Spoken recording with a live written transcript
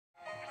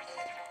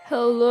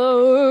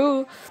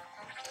Hello!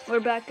 We're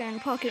back in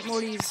Pocket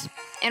Morty's,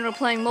 and we're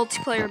playing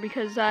multiplayer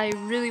because I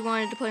really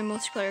wanted to play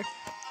multiplayer.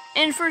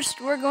 And first,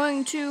 we're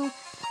going to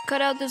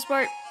cut out this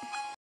part.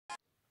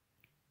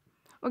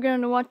 We're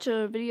going to watch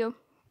a video,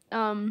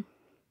 and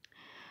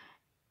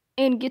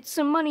get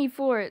some money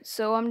for it,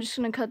 so I'm just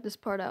going to cut this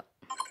part out.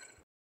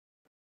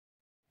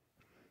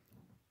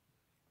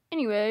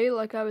 Anyway,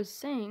 like I was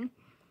saying,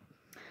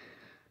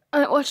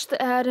 I watched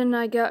the ad and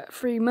I got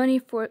free money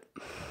for it.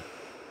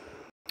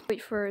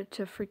 Wait for it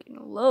to freaking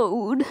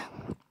load.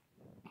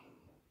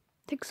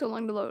 Takes so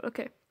long to load.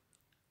 Okay.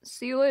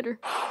 See you later.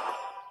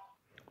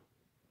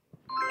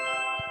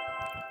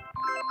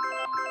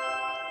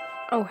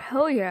 Oh,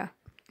 hell yeah.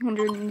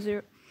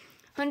 100.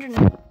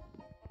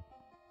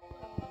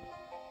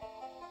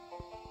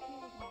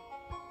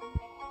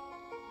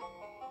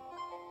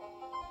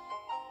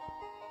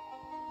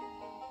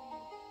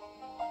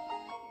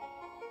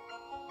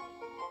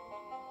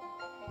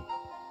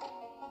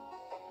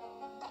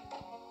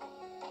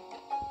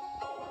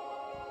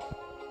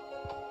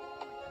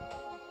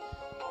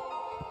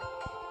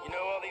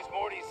 All these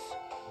Mortys.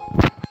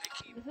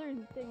 The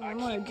third thing I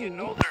want to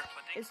do Older,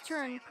 is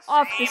turn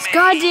off this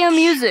goddamn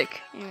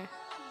music. Yeah.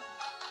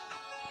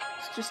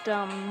 Let's just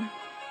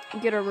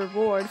get a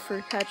reward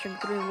for catching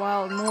 3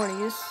 wild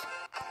Mortys.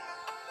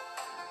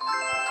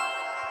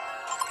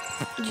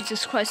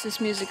 Jesus Christ, this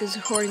music is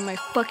hurting my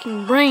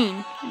fucking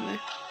brain. Anyway,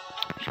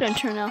 I'm just gonna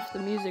turn off the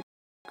music.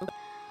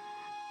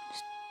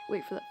 Just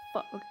wait for that.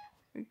 Okay,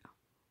 there we go.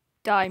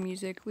 Die,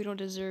 music. We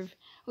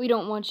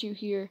don't want you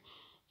here.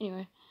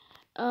 Anyway.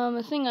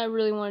 The thing I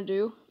really want to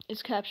do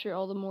is capture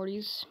all the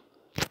Mortys.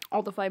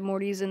 All the 5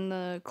 Mortys in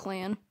the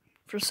clan.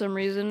 For some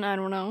reason, I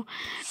don't know.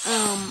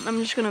 I'm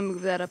just gonna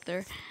move that up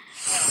there.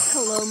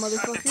 Hello,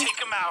 motherfucker. Take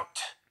him out.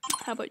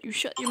 How about you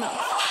shut your mouth?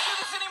 I don't do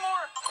this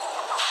anymore.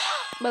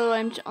 By the way,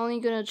 I'm only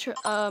gonna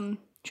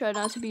try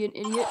not to be an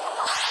idiot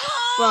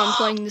while I'm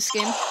playing this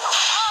game.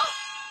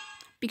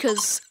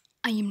 Because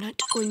I am not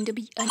going to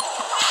be an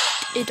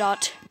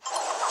idiot.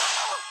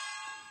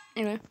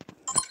 Anyway.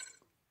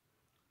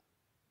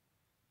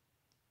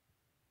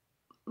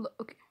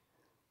 Okay.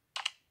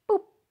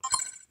 Boop.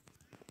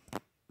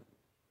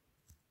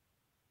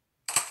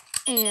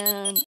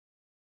 And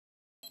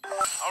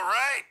All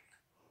right.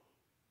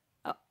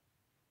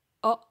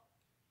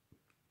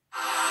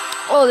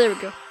 Oh, there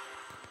we go.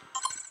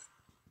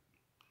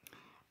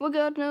 We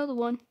got another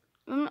one.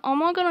 All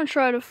I'm gonna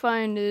try to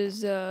find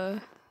is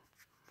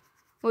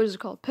what is it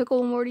called?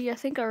 Pickle Morty. I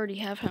think I already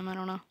have him. I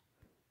don't know.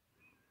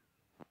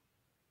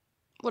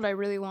 What I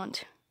really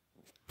want.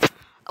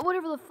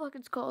 Whatever the fuck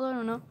it's called. I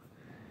don't know.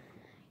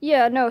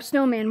 Yeah, no,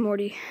 Snowman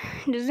Morty.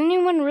 Does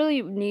anyone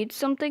really need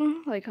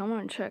something? Like, I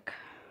want to check.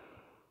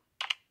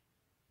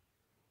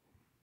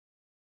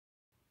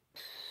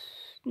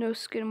 No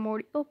Skin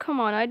Morty. Oh,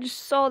 come on. I just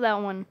saw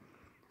that one.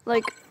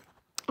 Like,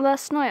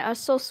 last night, I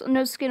saw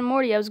No Skin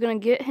Morty. I was going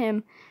to get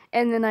him.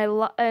 And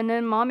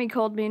then Mommy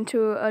called me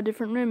into a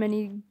different room.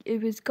 And he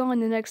was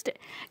gone the next day.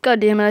 God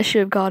damn it, I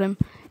should have got him.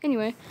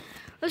 Anyway,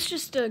 let's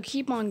just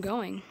keep on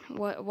going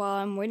while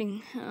I'm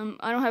waiting.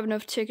 I don't have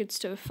enough tickets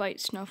to fight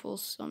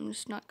Snuffles, so I'm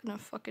just not gonna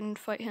fucking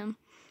fight him.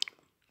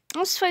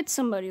 Let's fight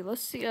somebody.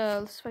 Let's see.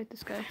 Let's fight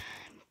this guy.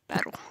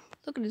 Battle.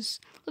 Look at his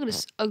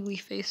ugly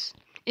face.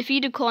 If he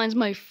declines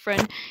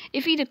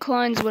if he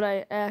declines what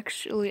I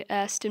actually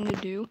asked him to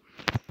do,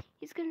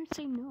 he's gonna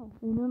say no.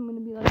 And I'm gonna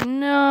be like,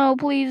 no,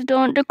 please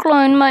don't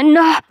decline my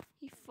no.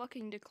 He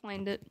fucking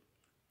declined it.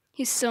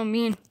 He's so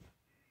mean.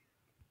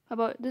 How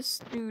about this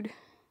dude?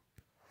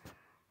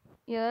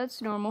 Yeah,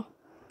 that's normal.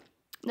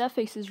 That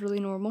face is really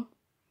normal.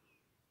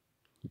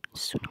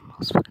 So normal,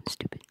 it's fucking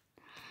stupid.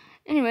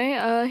 Anyway,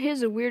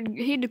 here's a weird.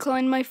 He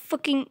declined my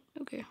fucking.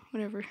 Okay,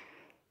 whatever.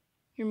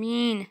 You're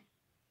mean.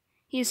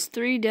 He has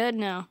 3 dead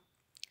now.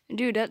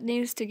 Dude, that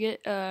needs to get,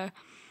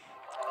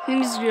 he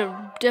needs to get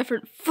a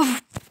different.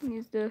 He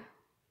needs to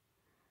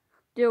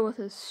deal with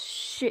his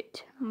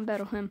shit. I'm gonna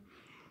battle him.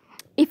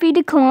 If he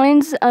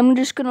declines, I'm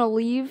just gonna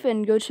leave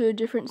and go to a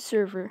different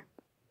server.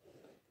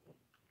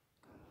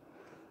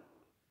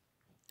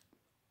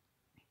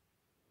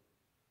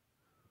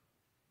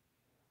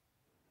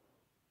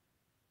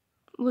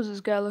 What's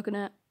this guy looking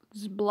at?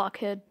 This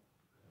blockhead.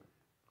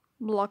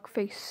 Block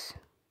face.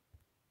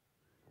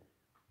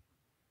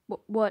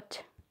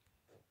 What?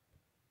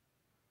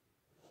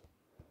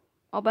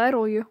 I'll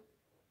battle you.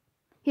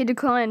 He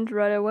declined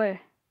right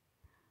away.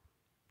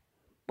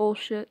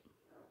 Bullshit.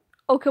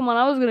 Oh, come on,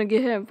 I was gonna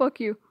get him.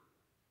 Fuck you.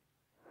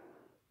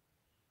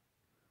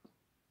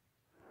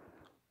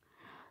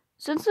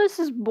 Since this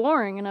is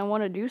boring and I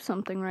want to do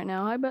something right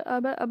now, I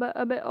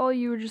bet all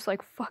you were just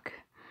like, fuck.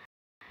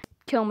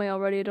 Kill me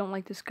already. I don't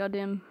like this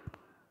goddamn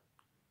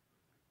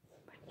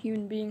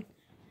human being.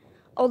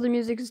 All the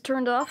music is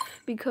turned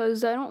off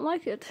because I don't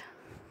like it.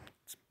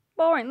 It's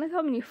boring. Look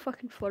how many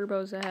fucking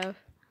flurbows I have.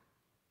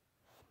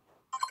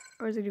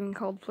 Or is it even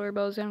called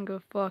flurbows? I don't give a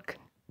fuck.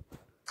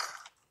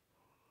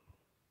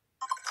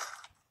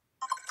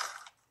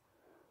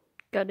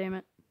 God damn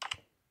it.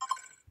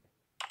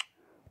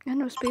 I have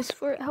no space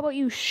for it. How about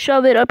you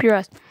shove it up your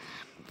ass?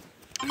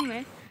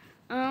 Anyway,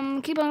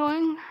 keep on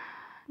going.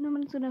 No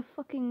one's gonna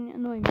fucking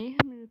annoy me.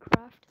 I'm gonna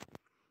craft.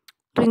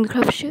 Doing the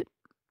craft shit.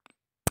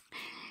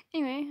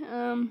 Anyway,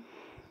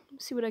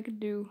 let's see what I could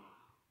do.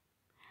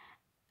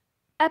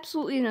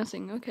 Absolutely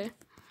nothing. Okay.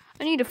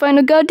 I need to find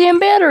a goddamn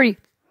battery.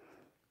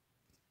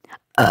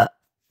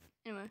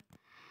 Anyway.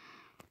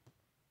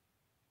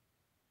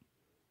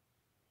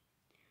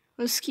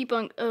 Let's keep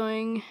on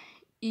going.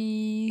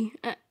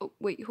 Oh,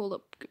 wait, hold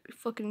up.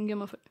 Fucking get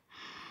my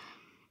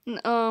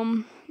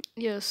phone.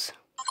 Yes.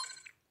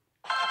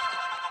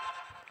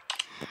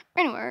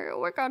 Anyway,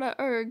 we're gonna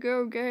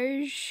go,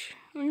 guys.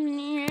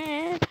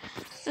 Yeah.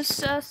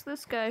 Let's ask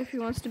this guy if he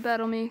wants to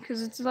battle me,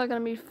 because it's not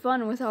gonna be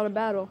fun without a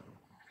battle.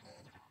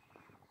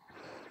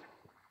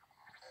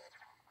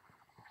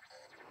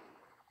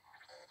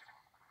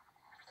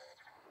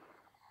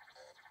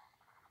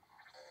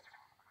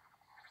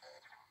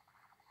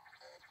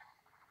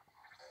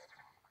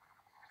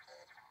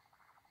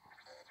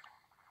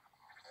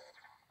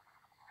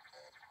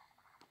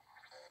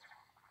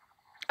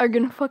 Are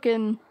gonna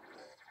fucking...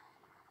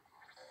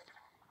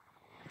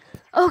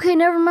 Okay,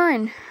 never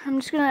mind. I'm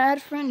just gonna add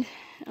a friend.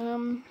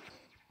 How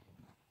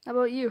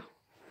about you?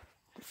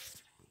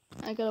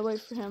 I gotta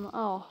wait for him.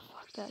 Oh,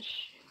 fuck that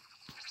shit.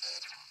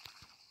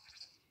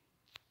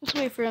 Let's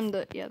wait for him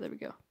to... Yeah, there we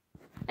go.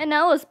 And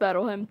now let's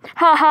battle him.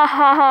 Ha ha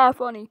ha ha,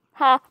 funny.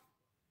 Ha.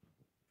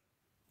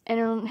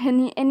 And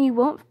he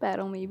won't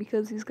battle me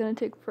because he's gonna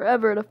take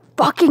forever to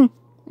fucking...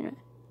 Anyway.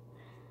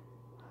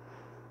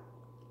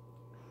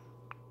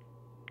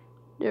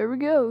 There we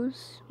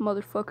goes.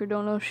 Motherfucker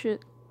don't know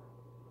shit.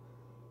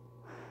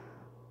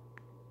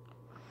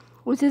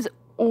 With his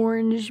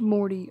orange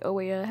Morty. Oh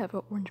wait, I have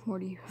an orange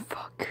Morty.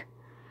 Fuck.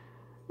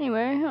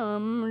 Anyway,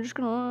 I'm just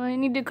gonna... I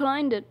need to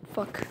decline it.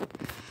 Fuck.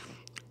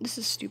 This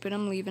is stupid.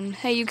 I'm leaving.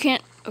 Hey, you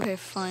can't... Okay,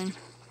 fine.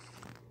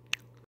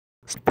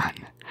 It's fun.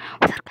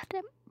 Without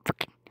goddamn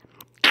fucking...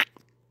 I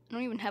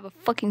don't even have a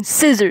fucking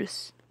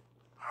scissors.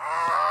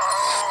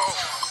 Oh.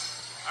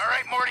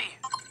 Alright, Morty.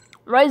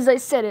 Right as I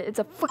said it, it's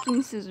a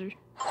fucking scissors.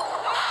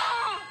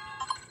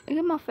 Look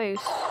at my face.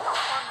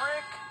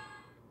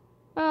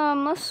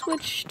 Let's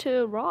switch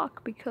to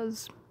rock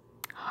because...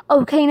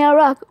 Okay, now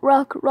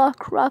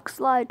rock,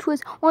 slide,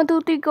 twist. 1,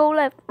 2, 3, go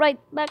left, right,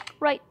 back,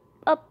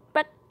 up,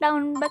 back,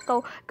 down, back,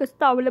 go. Cause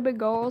stop with a big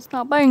go,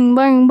 stop, bang,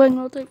 bang, bang,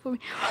 rotate for me.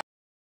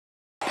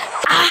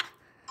 Ah!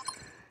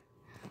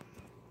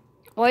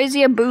 Why is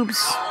he have boobs?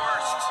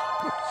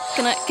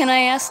 Can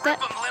I ask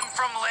that? Rip 'em limb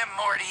from limb,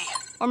 Morty.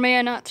 Or may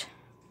I not?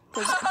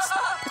 Cause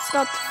it's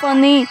not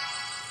funny.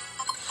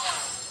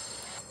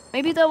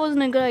 Maybe that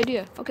wasn't a good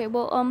idea. Okay,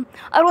 well,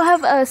 I don't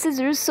have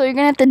scissors, so you're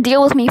gonna have to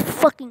deal with me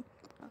fucking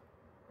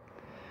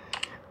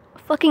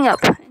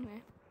up.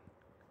 Anyway.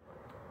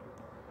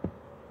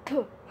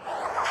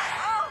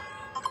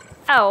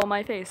 Ow,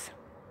 my face.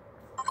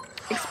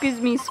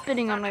 Excuse me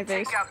spitting on my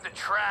face. Take out the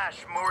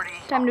trash,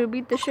 Morty. Time to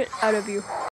beat the shit out of you.